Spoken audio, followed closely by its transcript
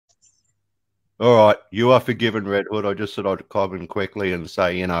All right, you are forgiven, Red Hood. I just said I'd comment quickly and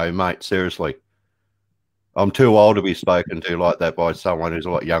say, mate, seriously, I'm too old to be spoken to like that by someone who's a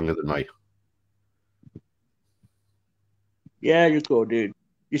lot younger than me. Yeah, you're cool, dude.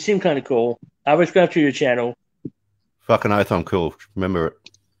 You seem kind of cool. I subscribe to your channel. Fucking oath, I'm cool. Remember it.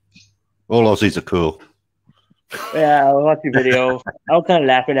 All Aussies are cool. Yeah, I watched your video. I was kind of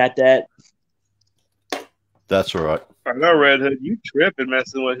laughing at that. That's all right. I know, Red Hood. You tripping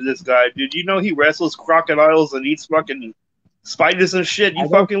messing with this guy, dude. You know he wrestles crocodiles and eats fucking spiders and shit. You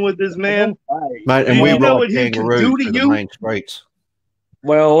fucking with this man? Mate, and Do we you know ride what he can kangaroos do to through the you? main streets.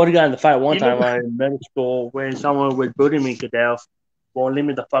 Well, I only got in the fight one You know- time in middle school when someone was booting me to death. Won't leave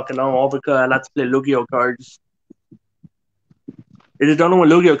me the fuck alone all because I like to play Yu-Gi-Oh cards. If you don't know what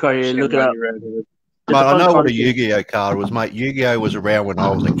Yu-Gi-Oh card is, look it up. Mate, I know what a Yu-Gi-Oh card was, mate. Yu-Gi-Oh was around when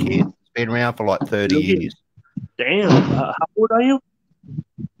I was a kid. It's been around for like 30 years. Damn. How old are you?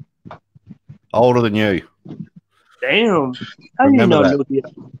 Older than you. Damn. How do you Remember know that.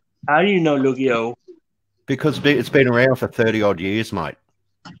 Yu-Gi-Oh? How do you know Yu-Gi-Oh? Because it's been around for 30 odd years, mate.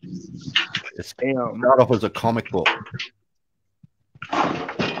 It started off as a comic book.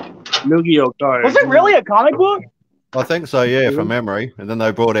 Yu-Gi-Oh card. Was it really a comic book? I think so, yeah, from memory. And then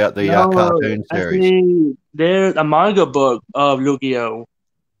they brought out the No, cartoon series. actually, there's a manga book of Yu-Gi-Oh,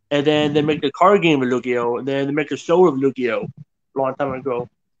 and then they make the card game of Yu-Gi-Oh, and then they make a show of Yu-Gi-Oh a long time ago.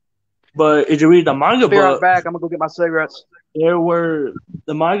 But if you read the manga Be right book, back. I'm gonna go get my cigarettes. the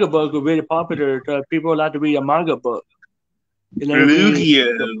manga book was really popular because people like to read a manga book. And then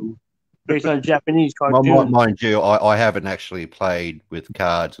Yu-Gi-Oh. based on Japanese cartoons. Mind you, I haven't actually played with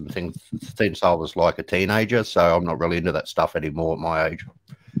cards and things since I was like a teenager, so I'm not really into that stuff anymore at my age.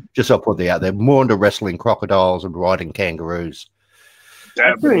 Just I'll put that out there. More into wrestling crocodiles and riding kangaroos.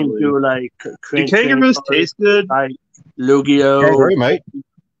 I'm pretty into like Do kangaroos taste good? Like Yu-Gi-Oh. Kangaroo, mate.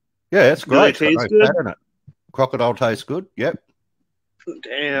 Yeah, it's Do they great. taste No good? fat in it. Crocodile tastes good. Yep.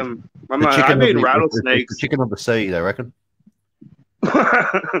 Damn. The I made of the- rattlesnakes. The chicken of the sea, they reckon.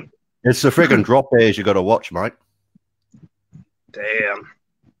 It's the friggin' drop bears you got to watch, mate. Damn.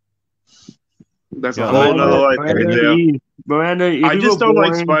 That's Yeah, a whole nother life right there. Miranda, if I you just were don't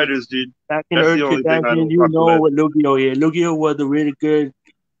like born spiders, dude. back in That's the the early only thing I 2000s, don't you fuck know with. what Yu-Gi-Oh is. Yu-Gi-Oh was a really good,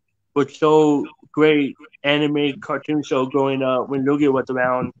 but so great anime cartoon show growing up when Yu-Gi-Oh was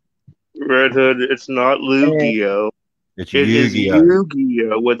around. Red Hood, it's not Yu-Gi-Oh. It's It is Yu-Gi-Oh.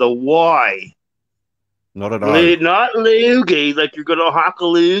 Yu-Gi-Oh with a Y. Not an O. Not Loogie, like you're gonna hock a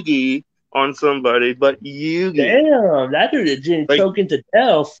loogie on somebody, but Yu-Gi. Damn, that dude is getting Like- choking to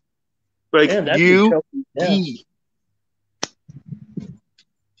death. Like Damn, that dude choking to death. Yu-Gi.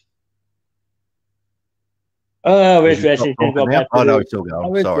 I wish Is he wrestling still can go talking back now? to Oh, no, the, he's still I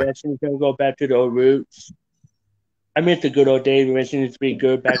going. wish Sorry. wrestling can go back to the old roots. I miss the good old days when wrestling used to be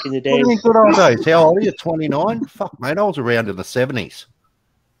good back in the What day. do you mean good old days? How old are you? 29? Fuck, mate, I was around in the 70s.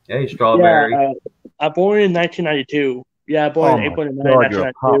 Hey, strawberry. Yeah, I born in 1992. Yeah, I born Oh in my April 9, God, you're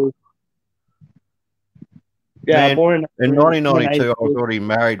a 1992. Yeah, I Man, born In 1992, I was already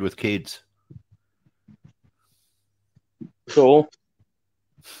married with kids. Cool,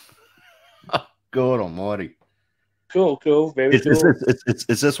 God almighty. cool, very Is, cool.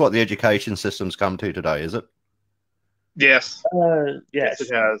 is this what the education system's come to today, is it? Yes. Yes.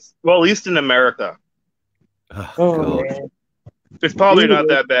 It has. Well, at least in America. Oh, Oh, God. man. It's probably Either not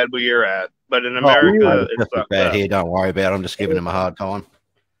way. that bad where you're at, but in Oh, America, it's it's just as not bad bad. here. Don't worry about it. I'm just giving him a hard time.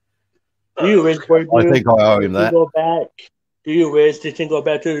 Do you wish for I think I owe him that. Go back? Do you wish to go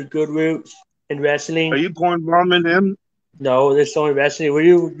back to the good roots in wrestling? Are you porn bombing him? No, there's only wrestling. Will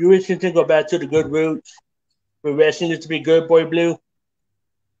you wish to go back to the good roots? Where wrestling used to be good, boy blue?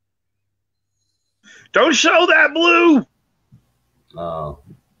 Don't show that blue. Oh.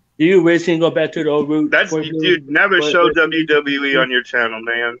 Do you wish to go back to the old roots? That's boy blue? dude. Never But- show WWE on your channel,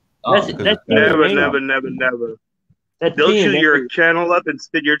 man. That's Oh, Never, TNA. never. That's They'll shoot TNA. your channel up and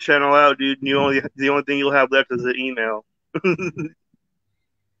spit your channel out, dude. And the only thing you'll have left is an email.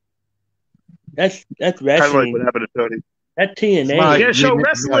 That's Kind of like wrestling. what happened to Tony. That's TNA. Mate, You can't show you-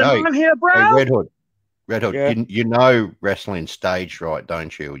 wrestling hey, on here, bro. Hey, Red Hood. Red Hood, Yeah. you know wrestling staged right,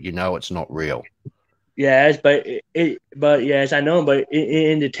 don't you? You know it's not real. Yes, but but yes, I know. But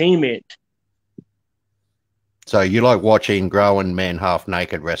in entertainment, So you like watching grown men half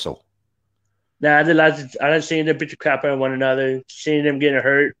naked wrestle. nah, I like seeing them bitch crap on one another, seeing them getting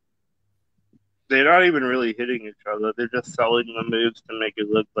hurt. They're not even really hitting each other. They're just selling the moves to make it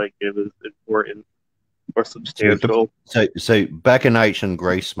look like it was important or substantial. So back in ancient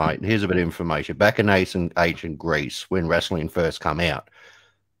Greece, mate, here's a bit of information. Back in ancient Greece, when wrestling first come out,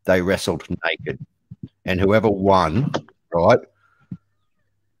 they wrestled naked. And whoever won, right,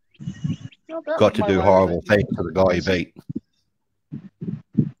 got to do horrible things to the guy he beat.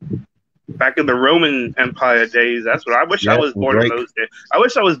 Back in the Roman Empire days, that's what I wish I Yeah, was born in Greek. those days. I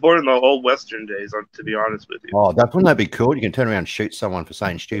wish I was born in the old Western days, to be honest with you. Oh, wouldn't that be cool? You can turn around and shoot someone for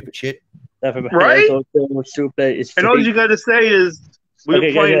saying stupid shit. Right? And all you got to say is, we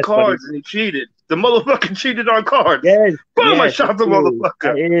were playing cards and he cheated. The motherfucker cheated on cards. Yes. Boom, I shot the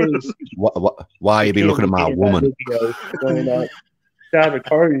motherfucker. Why you be looking at my woman? I shot my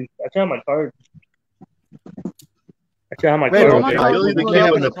cards. Wait, I'm not mate, going to we're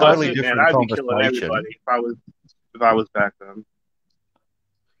having a totally Man, different I'd be killing conversation. everybody if I was back then.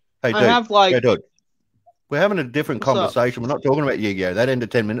 Hey, I have, like- dude. We're having a different What's up? conversation. We're not talking about Yu-Gi-Oh! That ended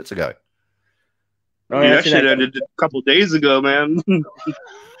 10 minutes ago. Oh, Yeah, that shit ended a couple days ago, man.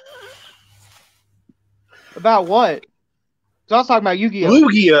 About what? So I was talking about Yu-Gi-Oh.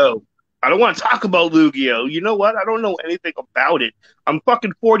 Yu-Gi-Oh! I don't want to talk about Yu-Gi-Oh! You know what? I don't know anything about it. I'm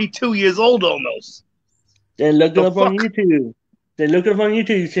fucking 42 years old almost. Then look it The up on fuck? YouTube.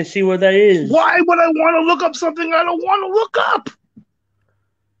 You can see what that is. Why would I want to look up something I don't want to look up?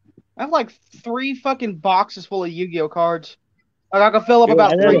 I have like 3 fucking boxes full of Yu-Gi-Oh cards. Like I can fill up Yo,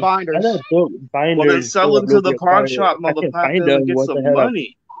 about I 3 know- binders. I know book binders. Well, then sell full them of to the Yu-Gi-Oh pawn cards. shop, I can find motherfucker, them. and get What some the hell?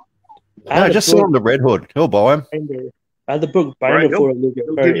 money. I have No, the just sell book him to Red Hood. He'll buy him. binder. I have the book binder Right, full of Yu-Gi-Oh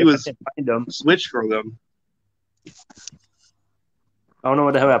he'll cards. give you If his- I can find them. Switch for them. I don't know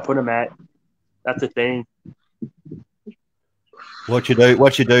what the hell I put them at. That's the thing. What you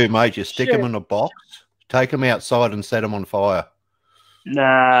do, mate, you stick them in a box, take them outside and set them on fire.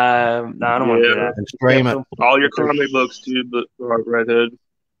 Nah, I don't want to do Yeah. that. And stream it. All your comic books, too, but Red Hood.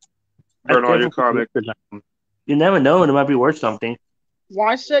 Burn all your comics. You never know. It might be worth something.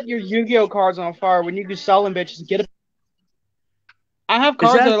 Why set your Yu-Gi-Oh cards on fire when you can sell them bitches and get it? I have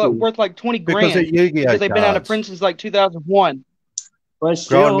cards that are Exactly. worth like 20 Because grand of Yu-Gi-Oh because they've been out of cards. print since like 2001. But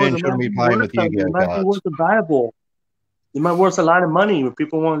still, men it shouldn't might be be playing worth with something. Yu-Gi-Oh It might be cards. worth valuable. It might worth a lot of money if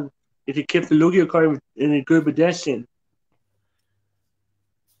people want. If you keep the Yu-Gi-Oh card in a good possession.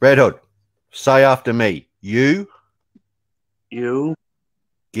 Red Hood, say after me. You,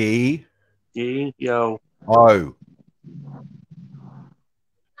 Yu-Gi-Oh. yo.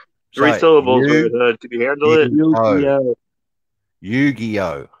 3 Say, syllables, Red Hood. Can you handle it? Yu-Gi-Oh.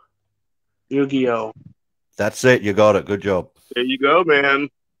 Yu-Gi-Oh. Yu-Gi-Oh. That's it. You got it. Good job. There you go, man.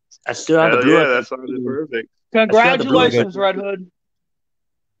 I still have the Hell blue. yeah, that sounded perfect. Congratulations, Red Hood.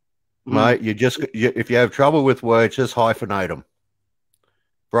 Mate, if you have trouble with words, just hyphenate them.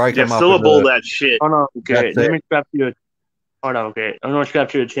 Break Yeah, them up. syllable that shit. Hold on, okay. That's Let it. me scrap to your. Hold on, okay. I'm gonna scrap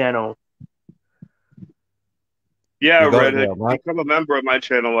to your channel. Yeah, You got Red it Hood. now, mate. Become a member of my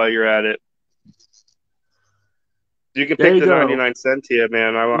channel while you're at it. You can There pick you the go. 99 cent here,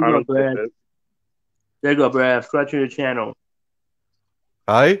 man. I There you don't go, care. Brad. There you go, Brad. Scrap to your channel.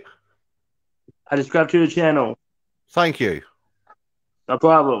 Hey, I just scrapped to your channel. thank you. No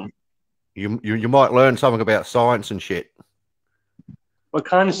problem. You might learn something about science and shit. What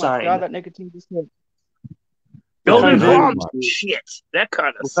kind of Oh my sign? God, that nicotine just hit. Building no, bombs, mate. shit. That kind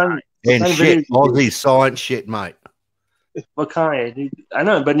of What kind, sign. what And kind of shit, video- Aussie science shit, mate. What kind? I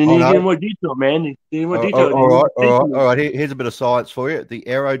know, but you Oh, need to no. get more detail, man. You need more detail. All right. Here's a bit of science for you. The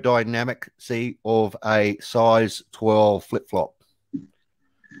aerodynamics of a size 12 flip flop.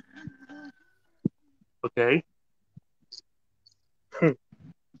 Okay.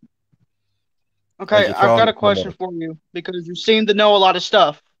 Okay, As you I've throw got in a question for you because you seem to know a lot of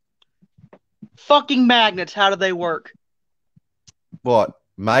stuff. Fucking magnets, how do they work? What?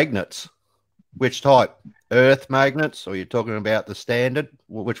 Magnets? Which type? Earth magnets? Or are you talking about the standard?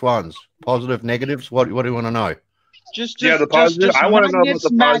 Which ones? Positive, negatives? What do you want to know? Just Yeah, the positive. I want to know about magnets,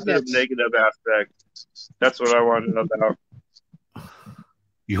 the positive, magnets. negative aspect. That's what I want to know about.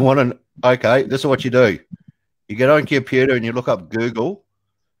 You want to? Okay, this is what you do. You get on computer and you look up Google,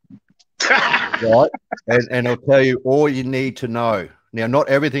 right? And it'll tell you all you need to know. Now, not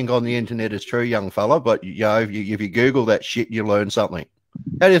everything on the internet is true, young fella, but if you Google that shit, you learn something.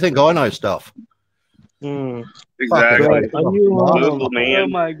 How do you think I know stuff? Exactly. Brad, are you, Google, Oh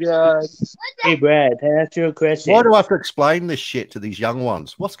man. my God. hey, Brad, can I ask you a question? Why do I have to explain this shit to these young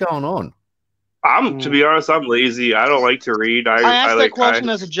ones? What's going on? To be honest, I'm lazy. I don't like to read. I asked that question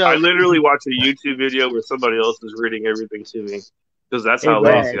as a I joke. literally watch a YouTube video where somebody else is reading everything to me because that's Hey, how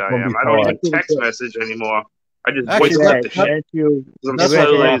Brad. lazy I am. I don't even text message anymore. I just Actually, voice Brad, the can I shit. ask you, 'Cause I'm That's Brad,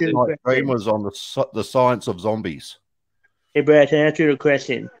 so can I ask lazy. you a my stream question? was on the science of zombies. Hey, Brad, can I ask you a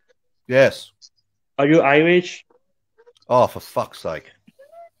question? Yes. Are you Irish? Oh, for fuck's sake.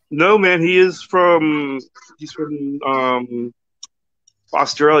 No, man, he's from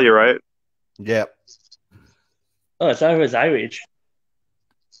Australia, right? Yeah. Oh, I thought he was Irish.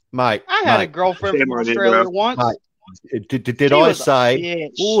 Mate, I had a mate, girlfriend Shame from on you, Australia bro. once. mate. Did She I was a say,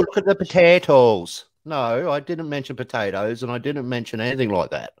 bitch. oh, look at the potatoes? No, I didn't mention potatoes, and I didn't mention anything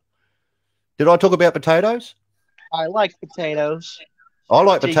like that. Did I talk about potatoes? I like potatoes. I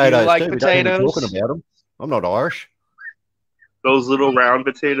like Do you potatoes like too. We don't even potatoes? talking about them. I'm not Irish. Those little round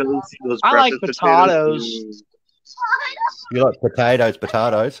potatoes, those I like breakfast potatoes. You like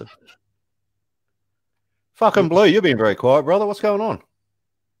potatoes. Fucking Blue, you're being very quiet, brother. What's going on?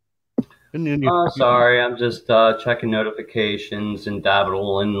 Oh, sorry. I'm just checking notifications and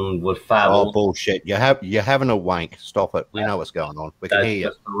dabbling with Oh, Fabble. bullshit. You're having a wank. Stop it. We know what's going on. We can That's hear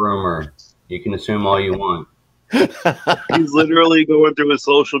just a rumor. You can assume all you want. you. He's literally going through his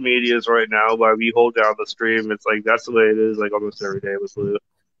social medias right now while we hold down the stream. It's like that's the way it is, like almost every day with Blue.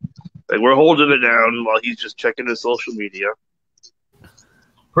 Like we're holding it down while he's just checking his social media,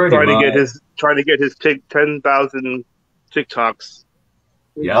 Pretty trying much. to get his 10,000 TikToks.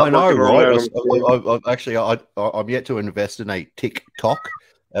 Yeah. I know, Working on right? that. Actually, I'm yet to invest in a TikTok,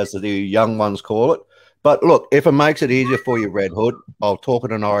 as the young ones call it. But look, if it makes it easier for you, Red Hood, I'll talk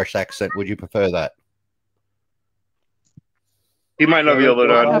in an Irish accent. Would you prefer that? He might not be able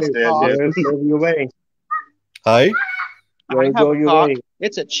to understand cock. it. Go your way. Hey? I have Go a your cock. way.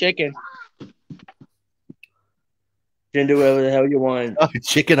 It's a chicken. You can do whatever the hell you want. Oh,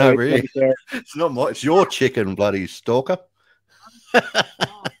 chicken over here. It's not my. It's your chicken, bloody stalker.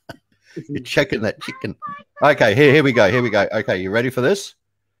 You're checking that chicken. Okay, here we go. Okay, you ready for this?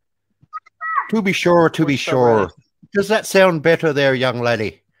 To be sure. Does that sound better there, young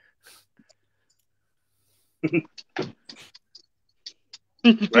lady?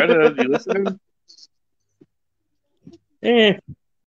 Brenda, you listening? Eh,